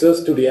brings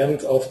us to the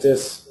end of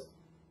this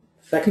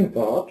second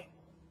part.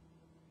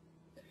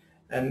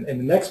 And in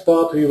the next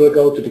part we will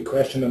go to the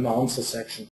question and answer section.